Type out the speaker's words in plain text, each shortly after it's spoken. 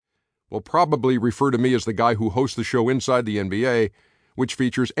will probably refer to me as the guy who hosts the show Inside the NBA, which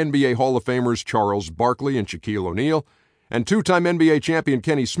features NBA Hall of Famers Charles Barkley and Shaquille O'Neal, and two-time NBA champion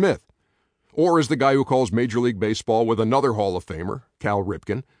Kenny Smith, or as the guy who calls Major League Baseball with another Hall of Famer, Cal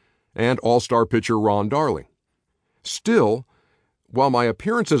Ripken, and All-Star pitcher Ron Darling. Still, while my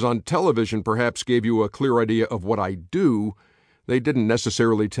appearances on television perhaps gave you a clear idea of what I do, they didn't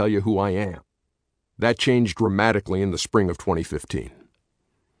necessarily tell you who I am. That changed dramatically in the spring of 2015.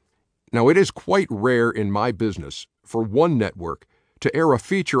 Now, it is quite rare in my business for one network to air a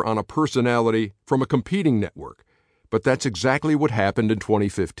feature on a personality from a competing network, but that's exactly what happened in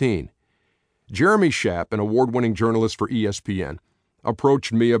 2015. Jeremy Schaap, an award-winning journalist for ESPN,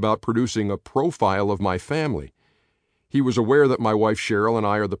 approached me about producing a profile of my family. He was aware that my wife Cheryl and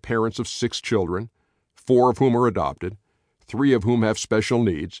I are the parents of 6 children, 4 of whom are adopted, 3 of whom have special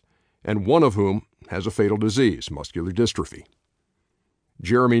needs, and 1 of whom has a fatal disease, muscular dystrophy.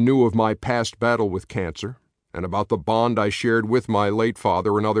 Jeremy knew of my past battle with cancer and about the bond I shared with my late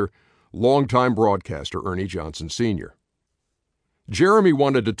father and other longtime broadcaster Ernie Johnson Sr. Jeremy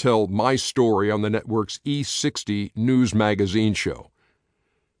wanted to tell my story on the network's E60 news magazine show.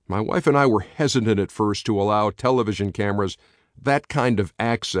 My wife and I were hesitant at first to allow television cameras that kind of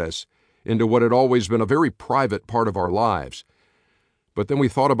access into what had always been a very private part of our lives. But then we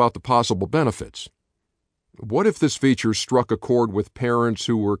thought about the possible benefits. What if this feature struck a chord with parents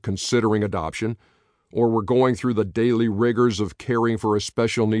who were considering adoption or were going through the daily rigors of caring for a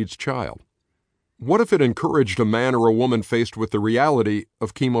special needs child? What if it encouraged a man or a woman faced with the reality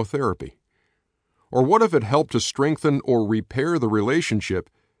of chemotherapy? Or what if it helped to strengthen or repair the relationship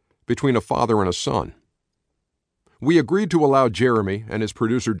between a father and a son? We agreed to allow Jeremy and his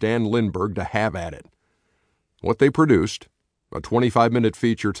producer Dan Lindberg to have at it. What they produced, a 25-minute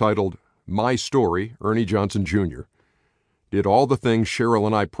feature titled My Story, Ernie Johnson Jr., did all the things Cheryl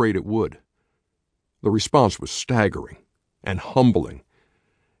and I prayed it would. The response was staggering and humbling.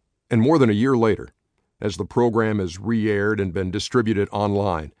 And more than a year later, as the program has re-aired and been distributed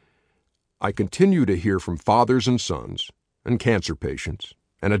online, I continue to hear from fathers and sons, and cancer patients,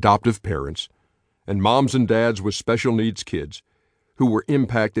 and adoptive parents, and moms and dads with special needs kids who were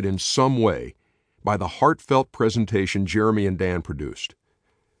impacted in some way by the heartfelt presentation Jeremy and Dan produced.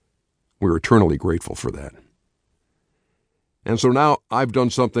 We're eternally grateful for that. And so now I've done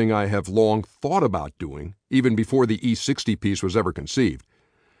something I have long thought about doing, even before the E60 piece was ever conceived.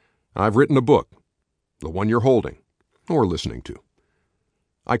 I've written a book, the one you're holding, or listening to.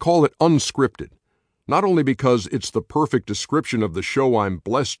 I call it Unscripted, not only because it's the perfect description of the show I'm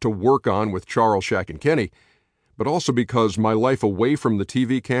blessed to work on with Charles, Shaq, and Kenny, but also because my life away from the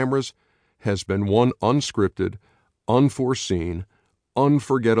TV cameras has been one unscripted, unforeseen,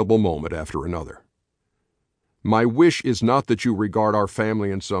 unforgettable moment after another. My wish is not that you regard our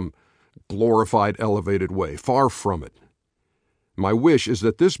family in some glorified, elevated way. Far from it. My wish is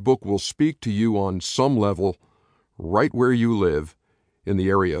that this book will speak to you on some level, right where you live, in the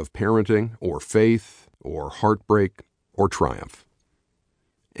area of parenting, or faith, or heartbreak, or triumph.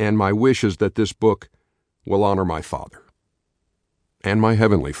 And my wish is that this book will honor my Father and my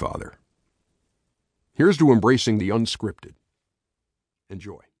Heavenly Father. Here's to embracing the unscripted.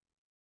 Enjoy.